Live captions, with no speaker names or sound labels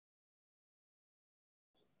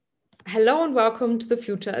Hello and welcome to The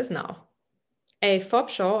Future Is Now, a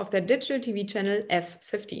Forbes show of their digital TV channel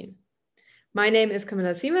F15. My name is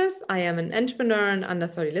Camilla Sieves. I am an entrepreneur and under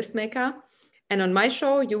 30 list maker. And on my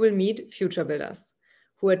show, you will meet future builders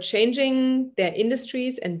who are changing their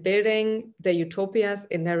industries and building their utopias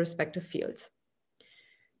in their respective fields.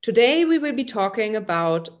 Today, we will be talking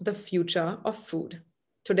about the future of food.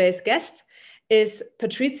 Today's guest is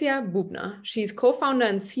Patricia Bubner. She's co-founder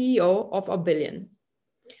and CEO of Orbillion.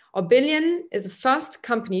 Orbillion is the first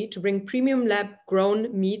company to bring premium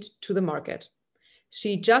lab-grown meat to the market.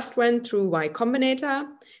 She just went through Y Combinator.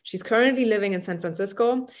 She's currently living in San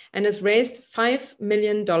Francisco and has raised $5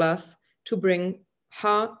 million to bring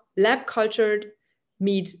her lab-cultured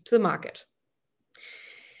meat to the market.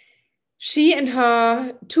 She and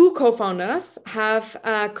her two co-founders have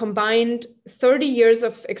combined 30 years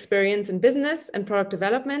of experience in business and product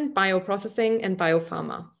development, bioprocessing, and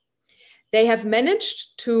biopharma. They have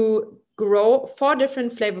managed to grow 4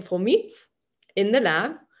 different flavorful meats in the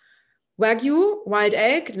lab: Wagyu, wild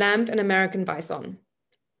elk, lamb, and American bison.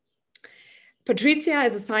 Patricia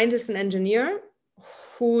is a scientist and engineer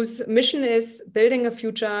whose mission is building a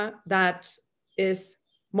future that is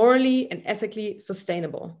morally and ethically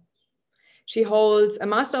sustainable. She holds a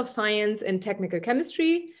Master of Science in Technical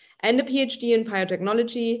Chemistry and a PhD in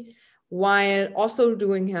Biotechnology, while also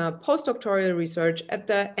doing her postdoctoral research at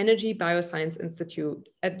the Energy Bioscience Institute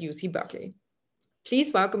at UC Berkeley.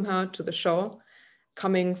 Please welcome her to the show,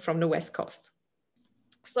 coming from the West Coast.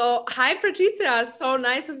 So, hi, Patricia. So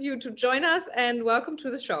nice of you to join us and welcome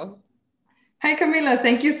to the show. Hi, Camilla.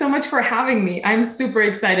 Thank you so much for having me. I'm super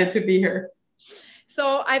excited to be here.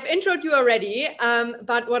 So I've introed you already,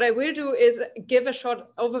 but what I will do is give a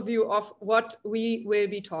short overview of what we will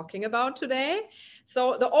be talking about today.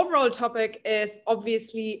 So the overall topic is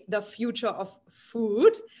obviously the future of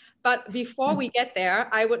food. But before we get there,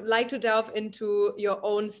 I would like to delve into your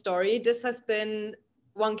own story. This has been,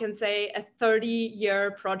 one can say, a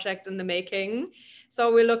 30-year project in the making.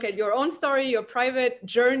 So we'll look at your own story, your private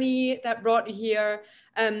journey that brought you here,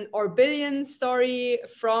 Orbillion's story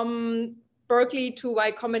from Berkeley to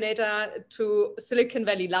Y Combinator to Silicon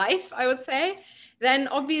Valley life, I would say. Then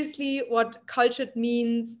obviously what cultured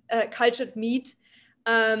meat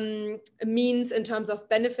means in terms of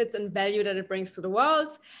benefits and value that it brings to the world.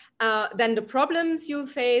 Then the problems you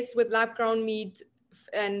face with lab-grown meat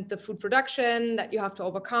and the food production that you have to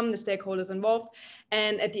overcome, the stakeholders involved.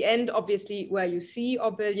 And at the end, obviously, where you see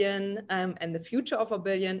Orbillion and the future of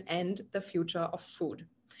Orbillion and the future of food.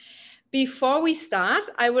 Before we start,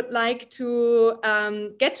 I would like to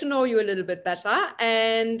get to know you a little bit better.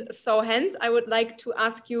 And so hence, I would like to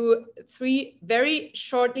ask you 3 very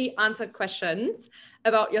shortly answered questions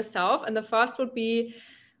about yourself. And the first would be,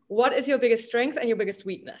 what is your biggest strength and your biggest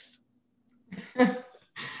weakness?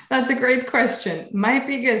 That's a great question. My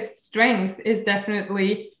biggest strength is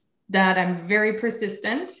definitely that I'm very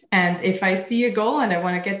persistent. And if I see a goal and I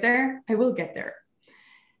want to get there, I will get there.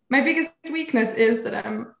 My biggest weakness is that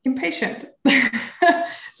I'm impatient.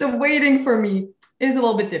 So waiting for me is a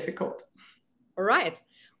little bit difficult. All right.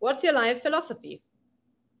 What's your life philosophy?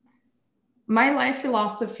 My life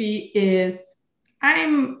philosophy is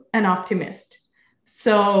I'm an optimist.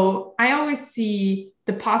 So I always see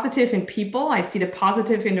the positive in people. I see the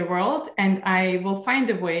positive in the world, and I will find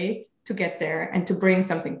a way to get there and to bring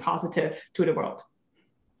something positive to the world.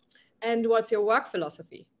 And what's your work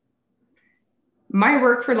philosophy? My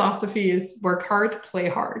work philosophy is work hard, play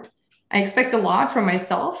hard. I expect a lot from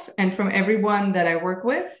myself and from everyone that I work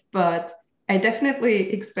with, but I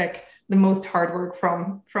definitely expect the most hard work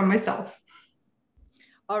from myself.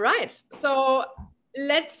 All right. So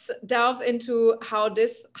let's delve into how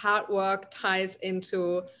this hard work ties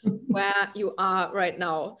into where you are right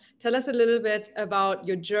now. Tell us a little bit about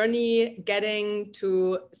your journey getting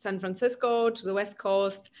to San Francisco, to the West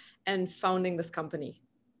Coast, and founding this company.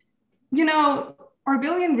 You know,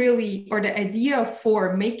 Orbillion really, or the idea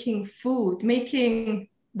for making food, making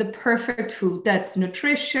the perfect food that's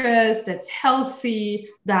nutritious, that's healthy,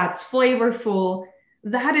 that's flavorful,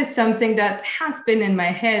 that is something that has been in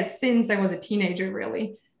my head since I was a teenager,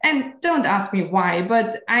 really. And don't ask me why,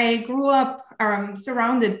 but I grew up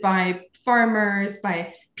surrounded by farmers,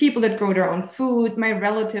 by people that grow their own food. My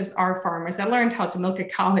relatives are farmers. I learned how to milk a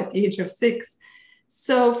cow at the age of 6.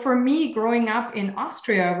 So for me, growing up in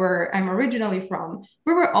Austria, where I'm originally from,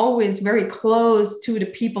 we were always very close to the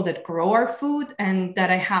people that grow our food and that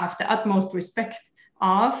I have the utmost respect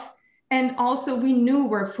of. And also we knew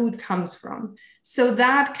where food comes from. So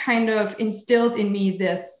that kind of instilled in me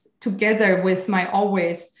this, together with my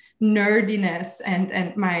always nerdiness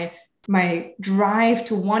and my my drive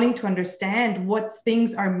to wanting to understand what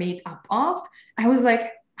things are made up of, I was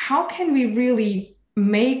like, how can we really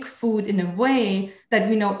make food in a way that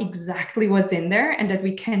we know exactly what's in there and that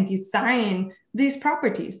we can design these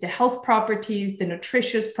properties, the health properties, the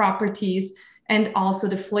nutritious properties, and also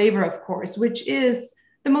the flavor, of course, which is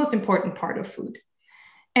the most important part of food.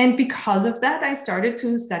 And because of that, I started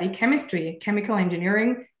to study chemistry, chemical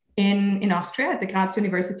engineering in Austria at the Graz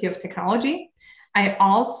University of Technology. I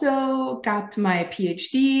also got my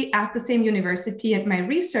PhD at the same university, and my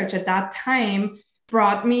research at that time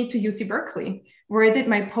brought me to UC Berkeley, where I did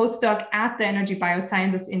my postdoc at the Energy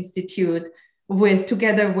Biosciences Institute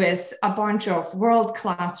together with a bunch of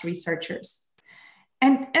world-class researchers.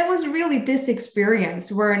 And it was really this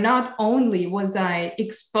experience where not only was I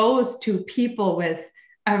exposed to people with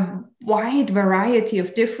a wide variety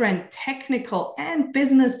of different technical and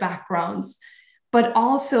business backgrounds, but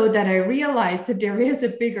also that I realized that there is a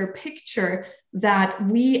bigger picture that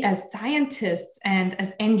we as scientists and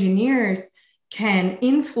as engineers can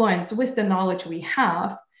influence with the knowledge we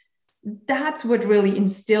have. That's what really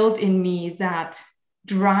instilled in me that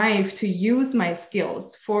drive to use my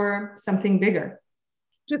skills for something bigger.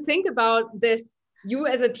 To think about this, you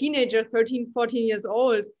as a teenager, 13, 14 years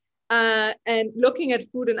old, and looking at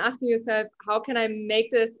food and asking yourself, how can I make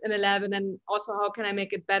this in a lab? And then also, how can I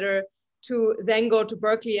make it better, to then go to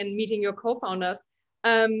Berkeley and meeting your co-founders.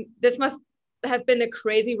 This must have been a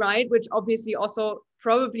crazy ride, which obviously also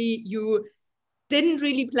probably you didn't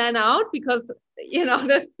really plan out, because, you know,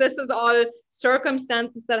 this is all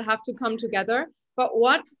circumstances that have to come together. But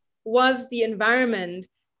what was the environment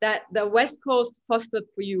that the West Coast fostered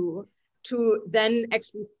for you to then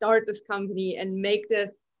actually start this company and make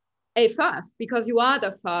this a first? Because you are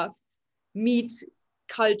the first meat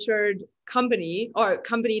cultured company, or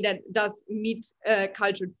company that does meat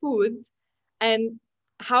cultured foods. And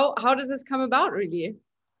how does this come about, really?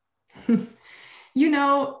 You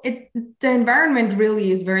know, the environment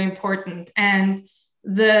really is very important. And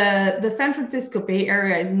the San Francisco Bay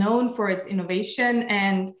Area is known for its innovation,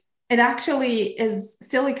 and it actually is,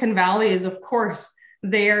 Silicon Valley is of course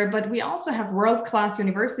there, but we also have world-class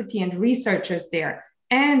university and researchers there.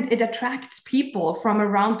 And it attracts people from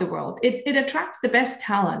around the world. It attracts the best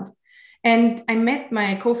talent. And I met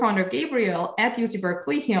my co-founder Gabriel at UC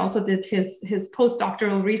Berkeley. He also did his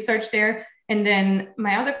postdoctoral research there. And then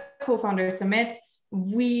my other co-founder, Samet,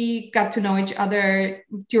 we got to know each other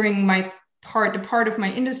during the part of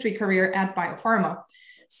my industry career at Biopharma.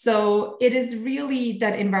 So it is really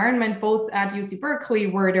that environment, both at UC Berkeley,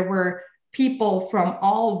 where there were people from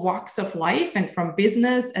all walks of life and from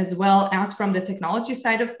business, as well as from the technology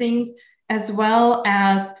side of things, as well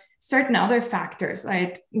as certain other factors.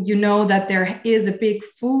 You know that there is a big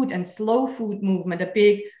food and slow food movement, a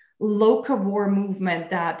big locavore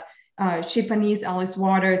movement that Chez Panisse, Alice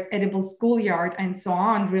Waters, Edible Schoolyard, and so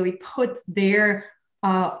on really put their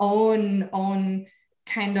own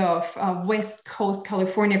kind of West Coast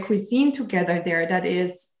California cuisine together there that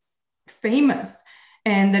is famous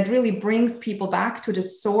and that really brings people back to the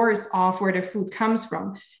source of where their food comes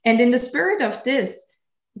from. And in the spirit of this,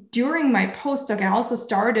 during my postdoc, I also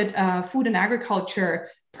started a food and agriculture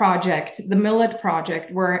project, the Millet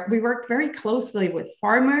Project, where we worked very closely with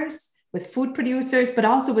farmers, with food producers, but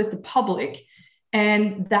also with the public.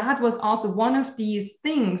 And that was also one of these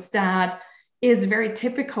things that is very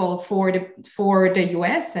typical for the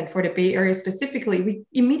US and for the Bay Area specifically. We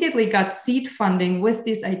immediately got seed funding with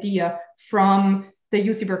this idea from the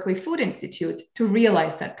UC Berkeley Food Institute to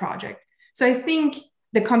realize that project. So I think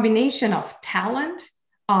the combination of talent,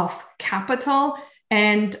 of capital,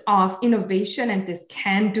 and of innovation and this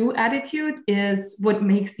can-do attitude is what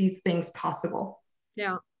makes these things possible.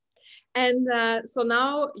 Yeah. And so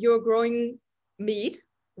now you're growing meat.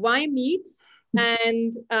 Why meat?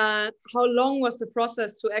 And how long was the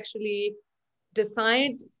process to actually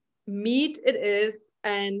decide meat it is,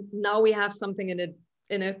 and now we have something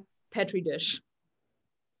in a petri dish?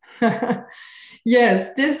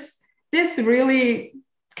 Yes, this really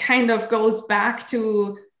kind of goes back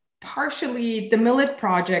to partially the Millet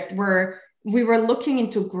Project, where we were looking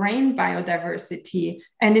into grain biodiversity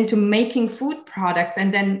and into making food products,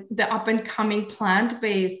 and then the up and coming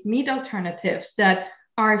plant-based meat alternatives that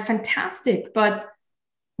are fantastic. But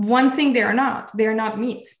one thing they're not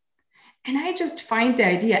meat. And I just find the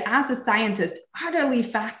idea as a scientist utterly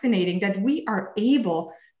fascinating that we are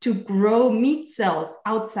able to grow meat cells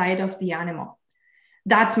outside of the animal.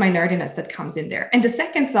 That's my nerdiness that comes in there. And the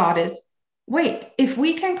second thought is, wait, if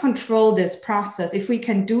we can control this process, if we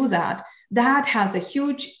can do that, that has a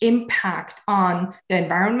huge impact on the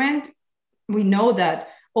environment. We know that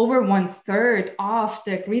over 1/3 of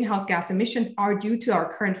the greenhouse gas emissions are due to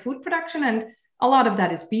our current food production, and a lot of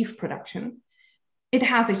that is beef production. It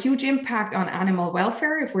has a huge impact on animal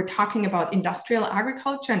welfare if we're talking about industrial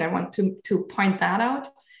agriculture, and I want to point that out.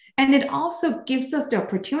 And it also gives us the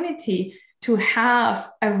opportunity to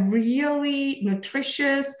have a really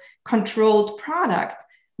nutritious, controlled product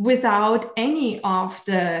without any of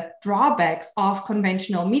the drawbacks of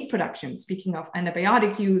conventional meat production. Speaking of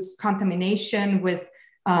antibiotic use, contamination with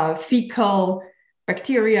fecal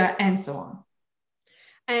bacteria, and so on.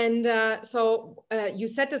 And so you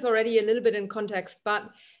said this already a little bit in context, but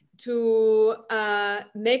to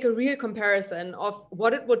make a real comparison of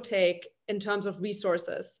what it would take in terms of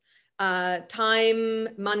resources, time,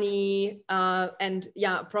 money, and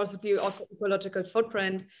yeah, possibly also ecological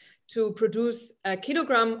footprint to produce a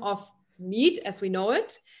kilogram of meat as we know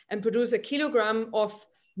it and produce a kilogram of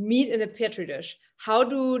meat in a petri dish. How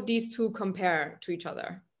do these two compare to each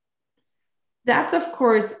other? That's, of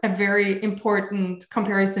course, a very important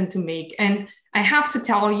comparison to make. And I have to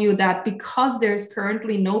tell you that because there's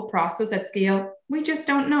currently no process at scale, we just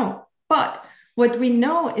don't know. But what we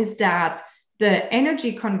know is that the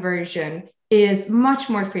energy conversion is much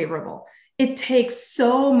more favorable. It takes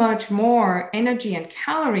so much more energy and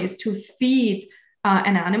calories to feed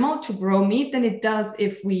an animal to grow meat than it does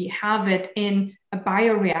if we have it in a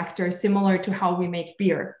bioreactor, similar to how we make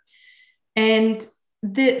beer. And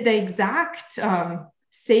the exact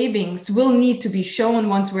savings will need to be shown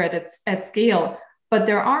once we're at scale. But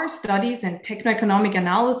there are studies and techno-economic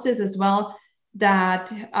analysis as well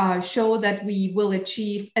that show that we will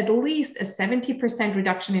achieve at least a 70%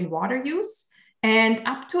 reduction in water use and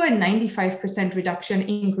up to a 95% reduction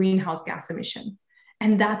in greenhouse gas emission.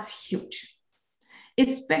 And that's huge,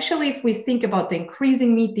 especially if we think about the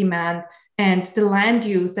increasing meat demand and the land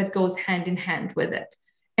use that goes hand in hand with it.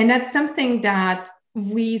 And that's something that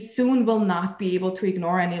we soon will not be able to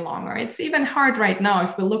ignore any longer. It's even hard right now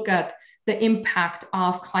if we look at the impact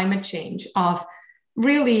of climate change, of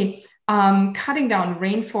really cutting down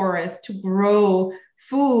rainforests to grow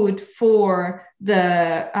food for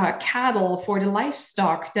the cattle, for the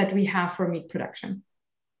livestock that we have for meat production.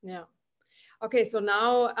 Yeah. Okay, so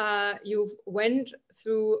now you've went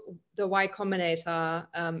through the Y Combinator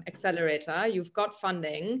accelerator, you've got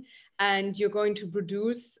funding, and you're going to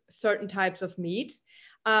produce certain types of meat.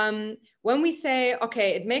 When we say,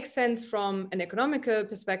 okay, it makes sense from an economical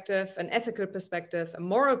perspective, an ethical perspective, a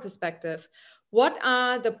moral perspective, what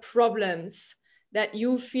are the problems that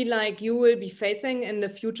you feel like you will be facing in the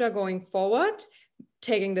future going forward,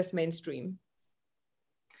 taking this mainstream?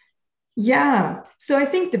 Yeah, so I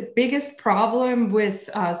think the biggest problem with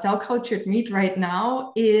cell-cultured meat right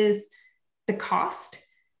now is the cost,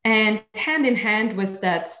 and hand in hand with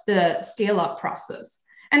that, the scale-up process.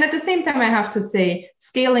 And at the same time, I have to say,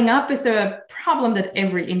 scaling up is a problem that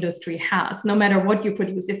every industry has, no matter what you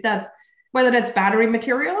produce. Whether that's battery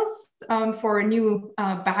materials for new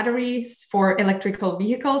batteries for electrical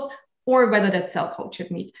vehicles, or whether that's cell-cultured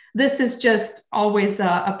meat. This is just always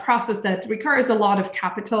a process that requires a lot of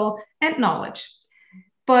capital and knowledge.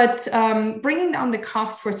 But bringing down the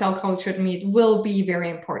cost for cell-cultured meat will be very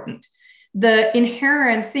important. The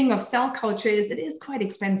inherent thing of cell culture is it is quite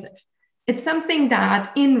expensive. It's something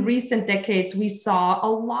that in recent decades, we saw a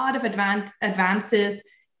lot of advances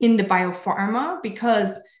in the biopharma,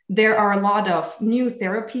 because there are a lot of new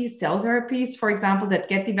therapies, cell therapies, for example, that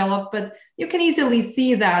get developed, but you can easily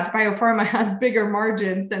see that biopharma has bigger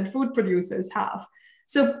margins than food producers have.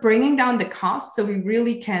 So bringing down the cost so we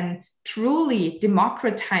really can truly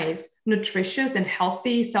democratize nutritious and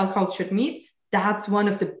healthy cell-cultured meat, that's one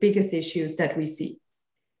of the biggest issues that we see.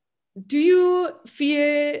 Do you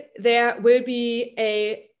feel there will be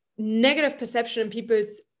a negative perception in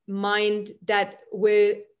people's mind that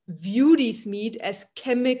will view these meat as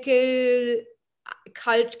chemically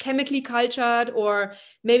cultured, or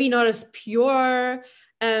maybe not as pure,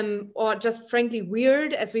 or just frankly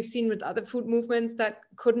weird, as we've seen with other food movements that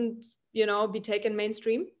couldn't, be taken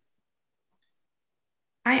mainstream?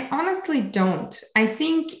 I honestly don't. I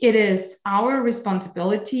think it is our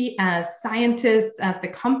responsibility as scientists, as the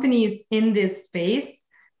companies in this space,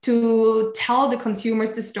 to tell the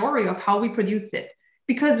consumers the story of how we produce it.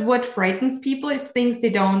 Because what frightens people is things they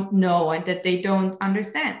don't know and that they don't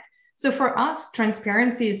understand. So for us,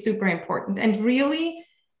 transparency is super important. And really,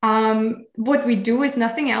 what we do is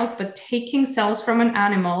nothing else but taking cells from an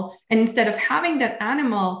animal, and instead of having that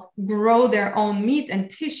animal grow their own meat and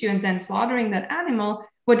tissue and then slaughtering that animal,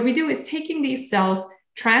 what we do is taking these cells,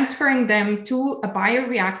 transferring them to a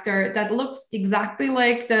bioreactor that looks exactly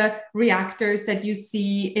like the reactors that you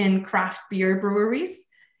see in craft beer breweries.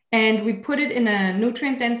 And we put it in a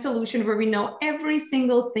nutrient-dense solution where we know every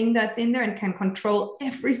single thing that's in there and can control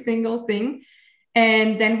every single thing.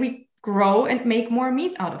 And then we grow and make more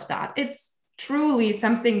meat out of that. It's truly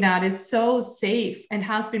something that is so safe and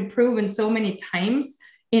has been proven so many times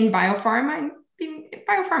in biopharma.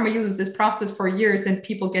 Biopharma uses this process for years and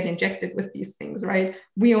people get injected with these things, right?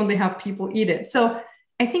 We only have people eat it. So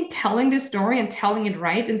I think telling this story and telling it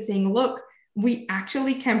right and saying, look, we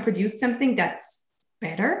actually can produce something that's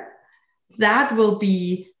better, that will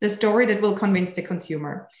be the story that will convince the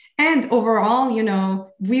consumer. And overall,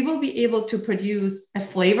 we will be able to produce a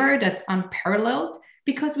flavor that's unparalleled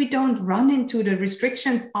because we don't run into the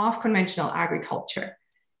restrictions of conventional agriculture.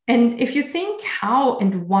 And if you think how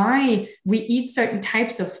and why we eat certain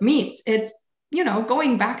types of meats, it's,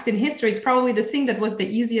 going back in history, it's probably the thing that was the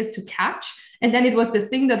easiest to catch. And then it was the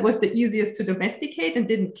thing that was the easiest to domesticate and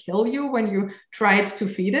didn't kill you when you tried to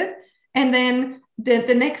feed it. And then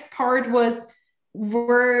the next part was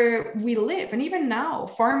where we live. And even now,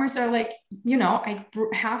 farmers are like, I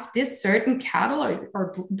have this certain cattle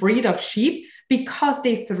or breed of sheep because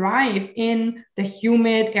they thrive in the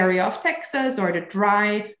humid area of Texas or the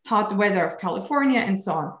dry, hot weather of California and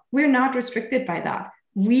so on. We're not restricted by that.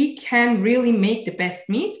 We can really make the best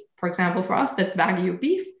meat. For example, for us, that's Wagyu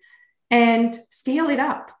beef, and scale it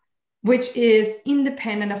up, which is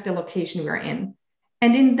independent of the location we're in.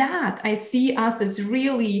 And in that, I see us as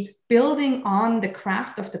really building on the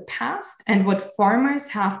craft of the past and what farmers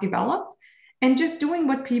have developed, and just doing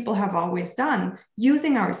what people have always done,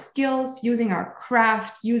 using our skills, using our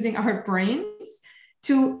craft, using our brains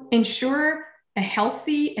to ensure a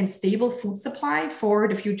healthy and stable food supply for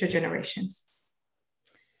the future generations.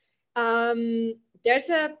 There's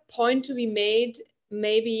a point to be made,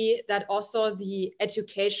 maybe, that also the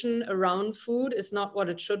education around food is not what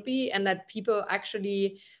it should be, and that people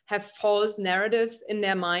actually have false narratives in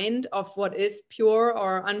their mind of what is pure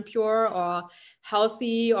or unpure or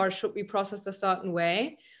healthy or should be processed a certain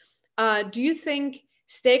way. Do you think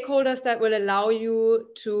stakeholders that will allow you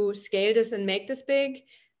to scale this and make this big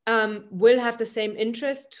will have the same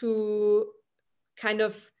interest to kind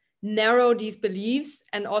of narrow these beliefs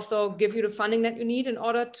and also give you the funding that you need in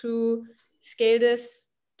order to scale this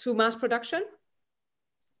to mass production?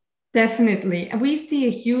 Definitely. And we see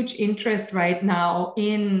a huge interest right now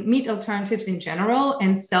in meat alternatives in general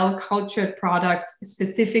and cell-cultured products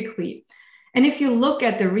specifically. And if you look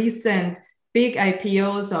at the recent big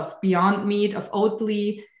IPOs of Beyond Meat, of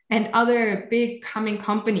Oatly, and other big coming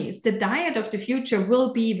companies, the diet of the future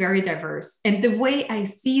will be very diverse. And the way I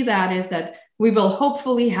see that is that we will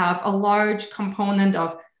hopefully have a large component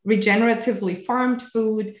of regeneratively farmed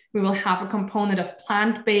food. We will have a component of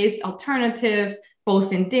plant-based alternatives,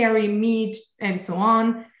 both in dairy, meat, and so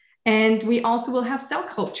on. And we also will have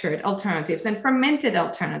cell-cultured alternatives and fermented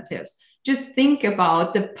alternatives. Just think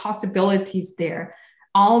about the possibilities there.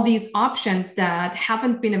 All these options that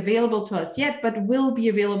haven't been available to us yet, but will be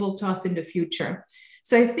available to us in the future.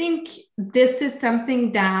 So I think this is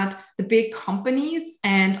something that the big companies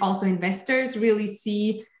and also investors really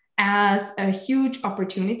see as a huge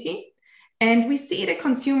opportunity. And we see the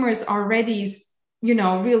consumers already,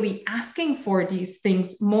 really asking for these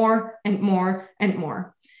things more and more and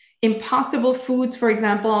more. Impossible Foods, for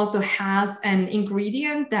example, also has an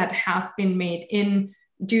ingredient that has been made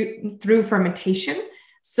through fermentation.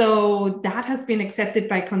 So that has been accepted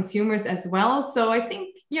by consumers as well. So I think,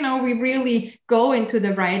 we really go into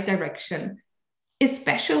the right direction,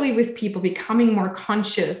 especially with people becoming more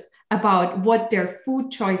conscious about what their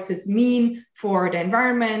food choices mean for the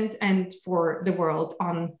environment and for the world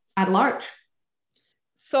at large.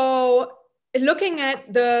 So looking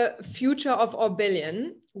at the future of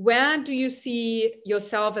Orbillion, where do you see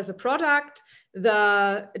yourself as a product,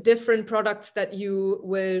 the different products that you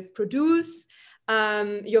will produce,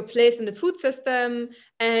 your place in the food system,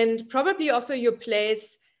 and probably also your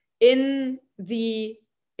place in the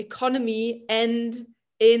economy and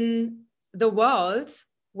in the world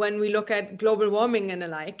when we look at global warming and the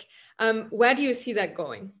like? Where do you see that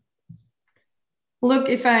going? Look,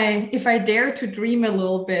 if I dare to dream a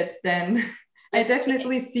little bit, then I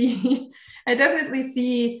definitely see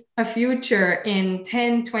a future in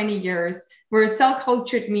 10, 20 years where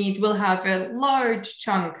cell-cultured meat will have a large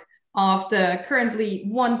chunk of the currently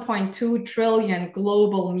 1.2 trillion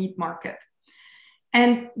global meat market.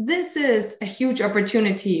 And this is a huge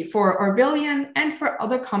opportunity for Orbillion and for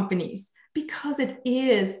other companies because it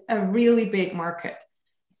is a really big market.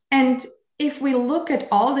 And if we look at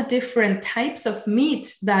all the different types of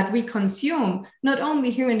meat that we consume, not only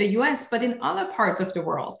here in the US, but in other parts of the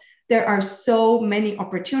world, there are so many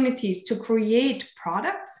opportunities to create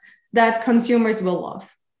products that consumers will love.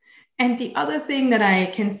 And the other thing that I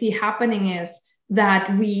can see happening is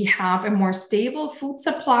that we have a more stable food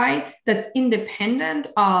supply that's independent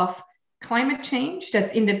of climate change,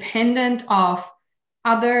 that's independent of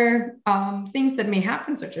other things that may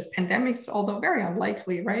happen, such as pandemics, although very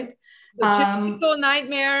unlikely, right? Logistical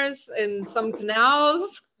nightmares in some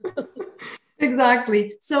canals.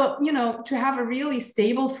 Exactly. So, to have a really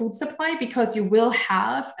stable food supply, because you will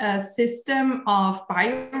have a system of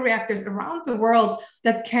bioreactors around the world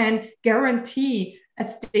that can guarantee a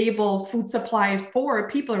stable food supply for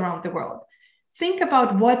people around the world. Think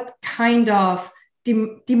about what kind of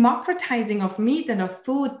democratizing of meat and of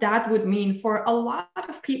food that would mean for a lot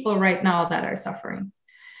of people right now that are suffering.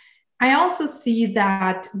 I also see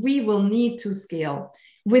that we will need to scale.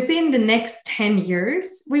 Within the next 10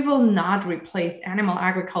 years, we will not replace animal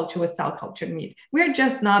agriculture with cell cultured meat. We're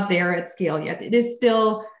just not there at scale yet. It is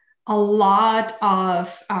still a lot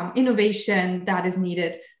of innovation that is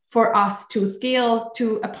needed for us to scale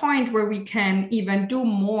to a point where we can even do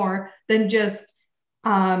more than just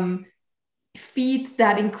feed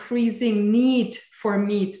that increasing need for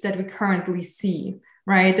meat that we currently see,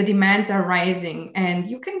 right? The demands are rising.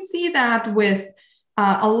 And you can see that with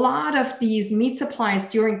a lot of these meat supplies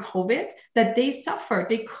during COVID, that they suffered.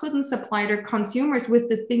 They couldn't supply their consumers with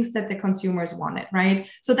the things that the consumers wanted, right?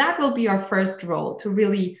 So that will be our first role, to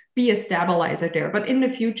really be a stabilizer there. But in the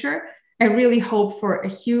future, I really hope for a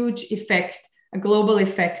huge effect, a global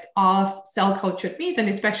effect of cell cultured meat, and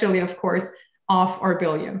especially, of course, of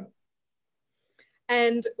Orbillion.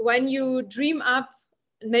 And when you dream up,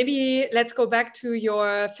 maybe let's go back to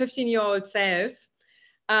your 15-year-old self.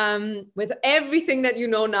 With everything that you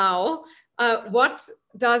know now, what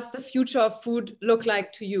does the future of food look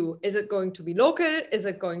like to you? Is it going to be local? Is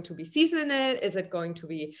it going to be seasonal? Is it going to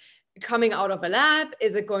be coming out of a lab?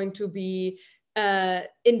 Is it going to be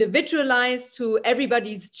individualized to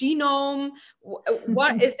everybody's genome?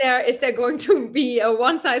 What is there going to be a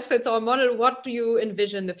one-size-fits-all model? What do you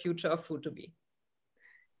envision the future of food to be?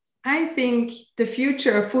 I think the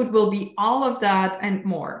future of food will be all of that and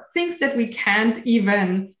more. Things that we can't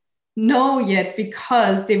even know yet,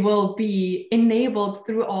 because they will be enabled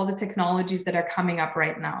through all the technologies that are coming up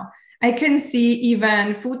right now. I can see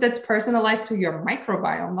even food that's personalized to your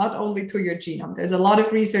microbiome, not only to your genome. There's a lot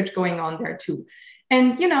of research going on there too.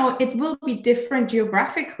 And, it will be different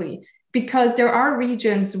geographically, because there are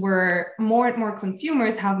regions where more and more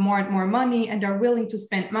consumers have more and more money and are willing to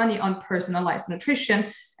spend money on personalized nutrition.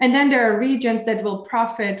 And then there are regions that will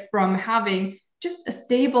profit from having just a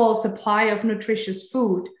stable supply of nutritious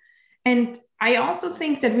food. And I also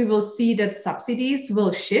think that we will see that subsidies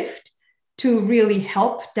will shift to really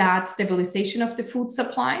help that stabilization of the food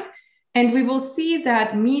supply. And we will see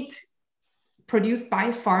that meat produced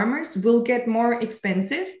by farmers will get more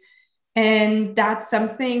expensive. And that's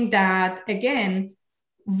something that, again,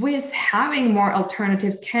 with having more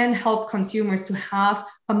alternatives, can help consumers to have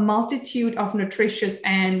a multitude of nutritious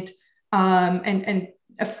and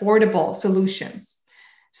affordable solutions.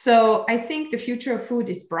 So I think the future of food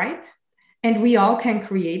is bright, and we all can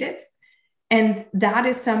create it. And that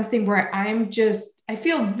is something where I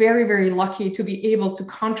feel very, very lucky to be able to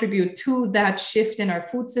contribute to that shift in our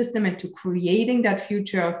food system and to creating that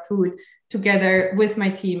future of food together with my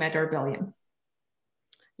team at Orbillion.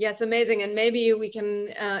 Yes, amazing. And maybe we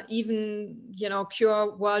can even,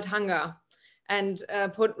 cure world hunger and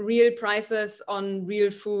put real prices on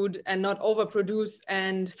real food and not overproduce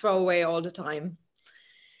and throw away all the time.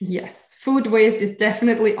 Yes, food waste is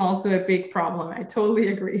definitely also a big problem. I totally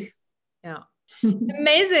agree. Yeah.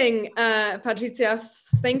 Amazing, Patricia.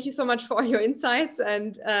 Thank you so much for all your insights.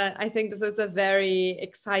 And I think this is a very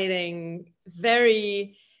exciting,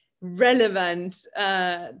 very relevant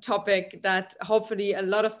topic that hopefully a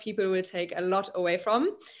lot of people will take a lot away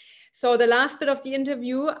from. So the last bit of the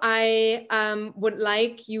interview, I would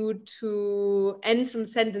like you to end some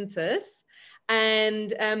sentences,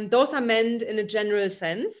 and those are meant in a general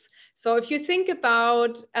sense. So if you think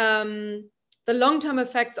about the long-term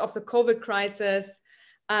effects of the COVID crisis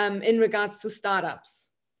in regards to startups,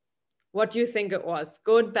 what do you think it was?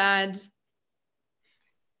 Good, bad?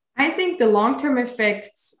 I think the long-term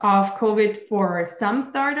effects of COVID for some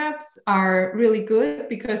startups are really good,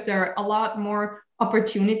 because there are a lot more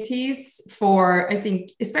opportunities for, I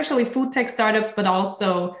think, especially food tech startups, but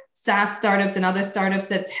also SaaS startups and other startups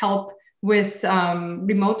that help with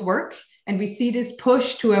remote work. And we see this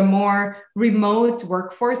push to a more remote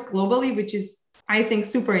workforce globally, which is, I think,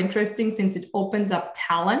 super interesting, since it opens up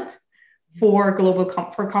talent for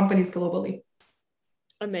for companies globally.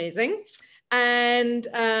 Amazing. And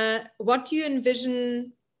what do you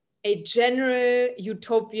envision a general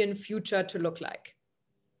utopian future to look like?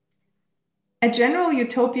 a general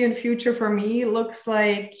utopian future for me looks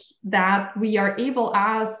like that we are able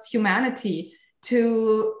as humanity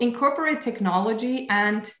to incorporate technology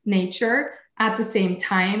and nature at the same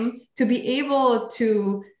time, to be able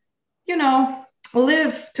to, you know,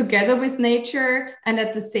 live together with nature and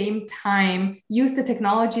at the same time use the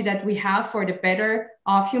technology that we have for the better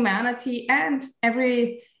of humanity and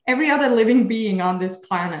every other living being on this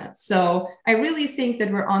planet. So I really think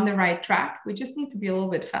that we're on the right track. We just need to be a little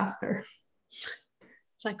bit faster.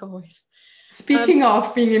 Like always. Speaking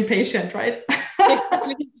of being impatient, right?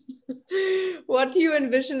 What do you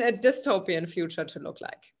envision a dystopian future to look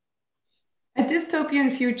like? A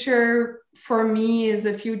dystopian future for me is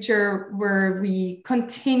a future where we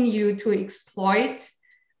continue to exploit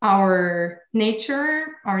our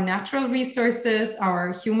nature, our natural resources,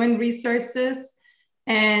 our human resources,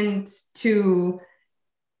 and to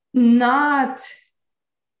not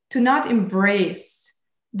embrace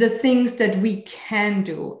the things that we can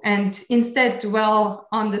do and instead dwell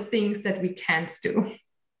on the things that we can't do.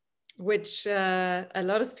 Which a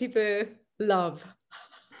lot of people love.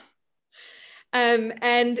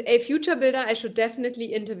 And a future builder I should definitely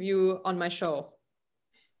interview on my show.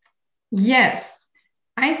 Yes,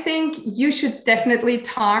 I think you should definitely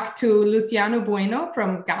talk to Luciano Bueno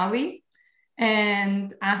from Gali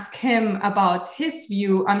and ask him about his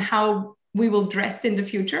view on how we will dress in the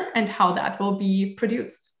future and how that will be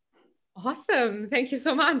produced. Awesome. Thank you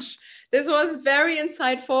so much. This was very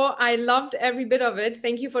insightful. I loved every bit of it.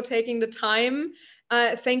 Thank you for taking the time.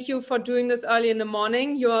 Thank you for doing this early in the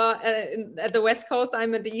morning. You're at the West Coast,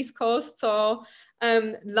 I'm at the East Coast. So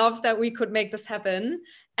love that we could make this happen.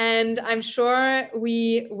 And I'm sure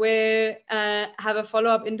we will have a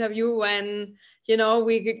follow-up interview when, you know,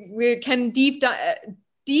 we can deep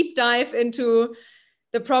dive into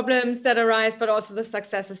the problems that arise, but also the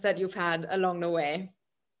successes that you've had along the way.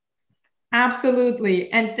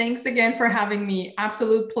 Absolutely. And thanks again for having me.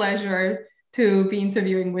 Absolute pleasure to be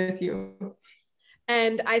interviewing with you.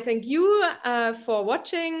 And I thank you for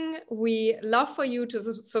watching. We love for you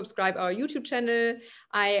to subscribe our YouTube channel.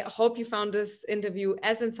 I hope you found this interview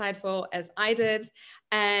as insightful as I did.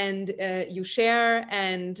 And you share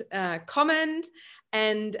and comment.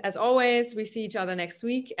 And as always, we see each other next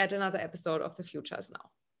week at another episode of The Future Is Now.